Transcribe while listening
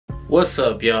What's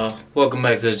up, y'all? Welcome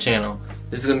back to the channel.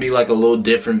 This is gonna be like a little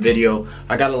different video.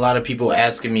 I got a lot of people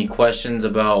asking me questions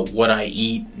about what I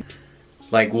eat,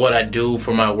 like what I do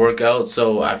for my workout.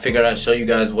 So I figured I'd show you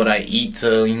guys what I eat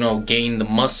to, gain the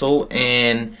muscle.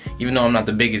 And even though I'm not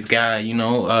the biggest guy,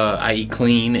 I eat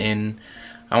clean, and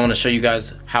I want to show you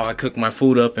guys how I cook my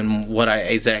food up and what I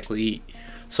exactly eat.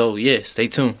 So yeah, stay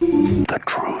tuned. The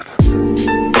truth.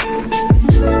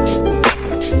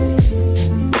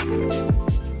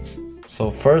 So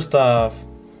first off,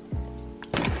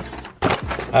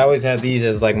 I always have these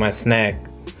as like my snack.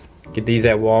 Get these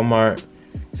at Walmart.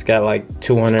 It's got like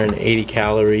 280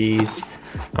 calories.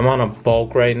 I'm on a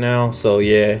bulk right now, so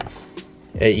yeah.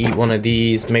 I eat one of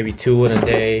these, maybe 2 in a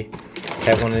day.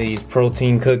 Have one of these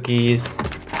protein cookies.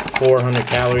 400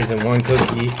 calories in one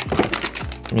cookie.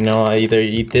 I either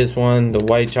eat this one, the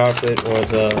white chocolate, or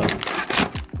the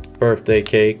birthday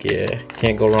cake. Yeah,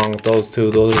 can't go wrong with those two.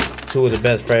 Those are 2 of the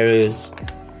best flavors.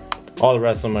 All the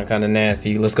rest of them are kind of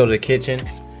nasty. Let's go to the kitchen.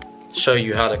 Show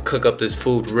you how to cook up this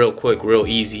food real quick, real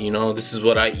easy. This is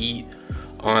what I eat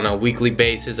on a weekly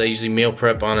basis. I usually meal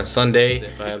prep on a Sunday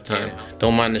if I have time.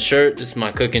 Don't mind the shirt. This is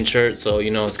my cooking shirt, so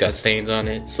it's got stains on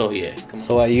it. So yeah.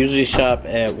 So I usually shop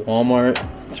at Walmart.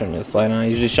 Turn this light on. I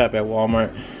usually shop at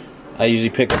Walmart. I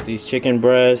usually pick up these chicken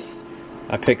breasts.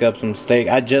 I pick up some steak.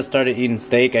 I just started eating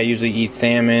steak. I usually eat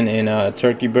salmon and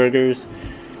turkey burgers.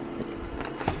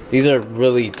 These are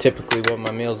really typically what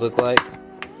my meals look like.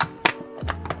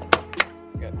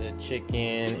 Got the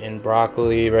chicken and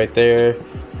broccoli right there.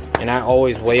 And I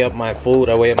always weigh up my food.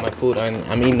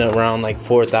 I'm eating around like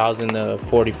 4,000 to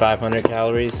 4,500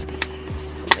 calories.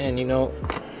 And we got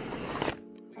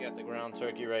the ground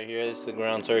turkey right here. This is the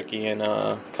ground turkey and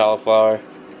cauliflower.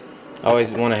 I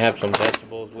always want to have some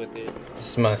vegetables with it. This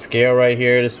is my scale right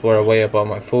here. This is where I weigh up all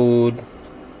my food.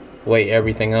 Weigh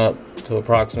everything up to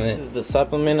approximate. This is the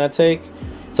supplement I take.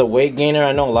 It's a weight gainer.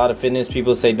 I know a lot of fitness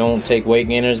people say don't take weight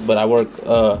gainers, but I work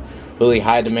a really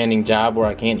high demanding job where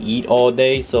I can't eat all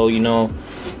day, so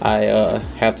I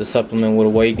have to supplement with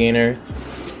a weight gainer.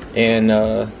 And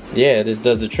yeah, this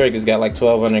does the trick. It's got like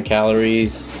 1,200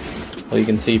 calories. Well, you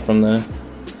can see from the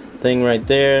thing right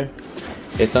there.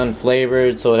 It's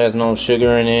unflavored, so it has no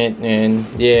sugar in it. And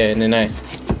yeah, and then I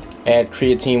add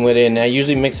creatine with it, and I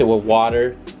usually mix it with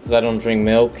water because I don't drink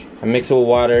milk. I mix it with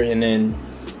water and then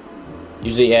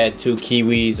usually add 2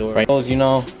 kiwis or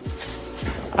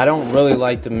I don't really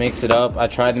like to mix it up. I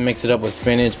tried to mix it up with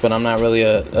spinach, but I'm not really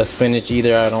a spinach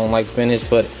either. I don't like spinach,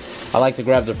 but I like to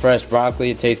grab the fresh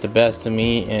broccoli. It tastes the best to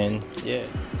me. And yeah,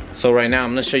 so right now I'm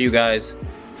gonna show you guys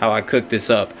how I cook this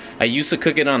up. I used to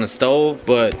cook it on the stove,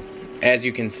 but as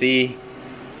you can see,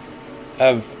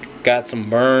 I've got some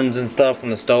burns and stuff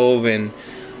from the stove, and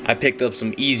I picked up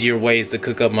some easier ways to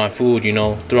cook up my food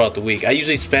throughout the week. I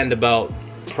usually spend about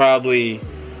probably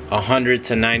 $100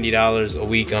 to $90 a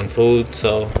week on food,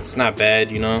 so it's not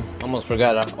bad. Almost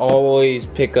forgot, I always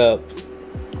pick up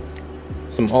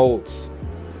some oats,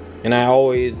 and I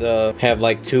always have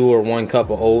like 2 or 1 cup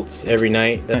of oats every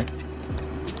night.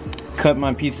 Cut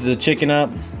my pieces of chicken up,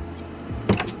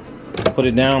 put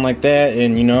it down like that,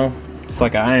 and it's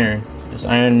like an iron. Just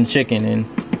iron chicken, and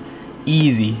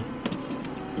easy,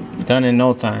 done in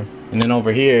no time. And then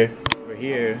over here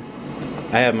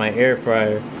I have my air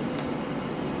fryer,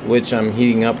 which I'm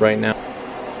heating up right now.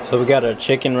 So we got our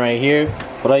chicken right here.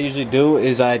 What I usually do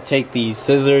is I take these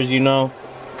scissors,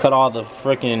 cut all the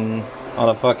fucking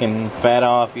fat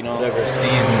off, whatever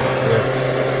seasoning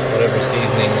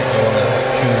you want to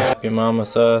choose. Your mama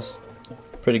sauce,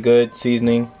 pretty good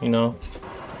seasoning,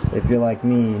 If you're like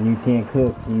me and you can't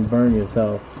cook and you burn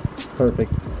yourself,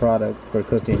 perfect product for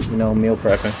cooking, meal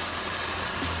prepping.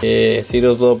 Yeah, see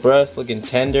those little breasts looking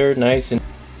tender, nice. And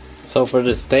so for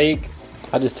the steak,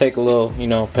 I just take a little,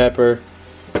 pepper,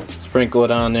 sprinkle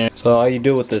it on there. So all you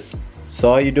do with the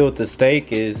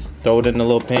steak is throw it in a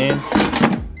little pan.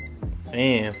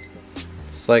 Bam.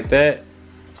 Just like that.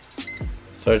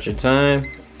 Start your time.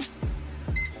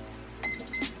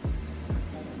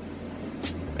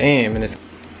 Bam, and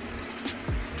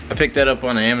I picked that up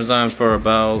on Amazon for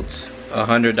about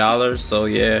 $100, so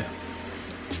yeah,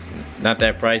 not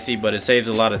that pricey, but it saves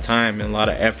a lot of time and a lot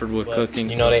of effort with cooking.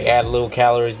 They add little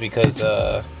calories because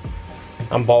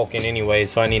I'm bulking anyway,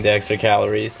 so I need the extra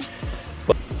calories.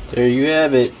 But there you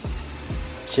have it,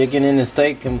 chicken and the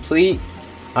steak complete.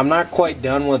 I'm not quite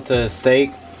done with the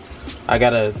steak. I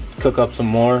gotta cook up some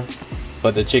more,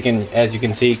 but the chicken, as you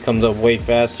can see, comes up way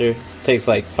faster. It takes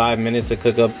like 5 minutes to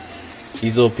cook up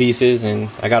these little pieces, and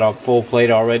I got a full plate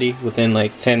already within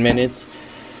like 10 minutes.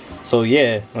 So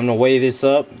yeah, I'm gonna weigh this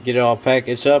up, get it all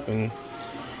packaged up, and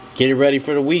get it ready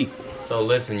for the week. So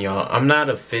listen, y'all, I'm not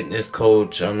a fitness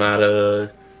coach, I'm not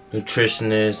a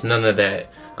nutritionist, none of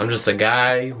that. I'm just a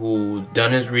guy who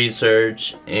done his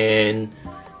research and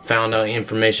found out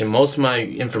information. Most of my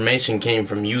information came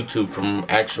from YouTube, from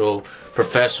actual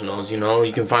professionals, you know.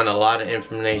 You can find a lot of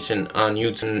information on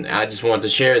YouTube, and I just want to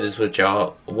share this with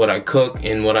y'all, what I cook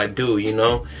and what I do, you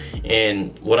know.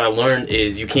 And what I learned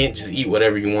is you can't just eat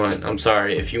whatever you want. I'm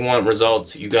sorry, if you want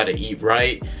results, you gotta eat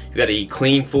right, you gotta eat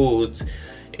clean foods,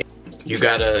 you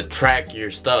gotta track your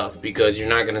stuff, because you're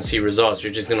not gonna see results.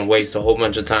 You're just gonna waste a whole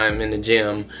bunch of time in the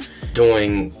gym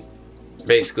doing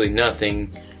basically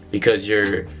nothing because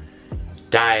your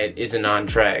diet isn't on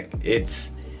track. It's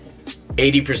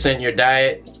 80% your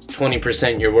diet,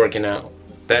 20% you're working out.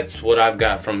 That's what I've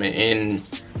got from it, and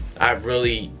I've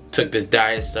really took this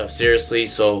diet stuff seriously,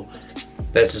 so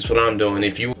that's just what I'm doing.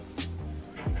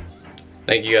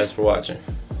 Thank you guys for watching.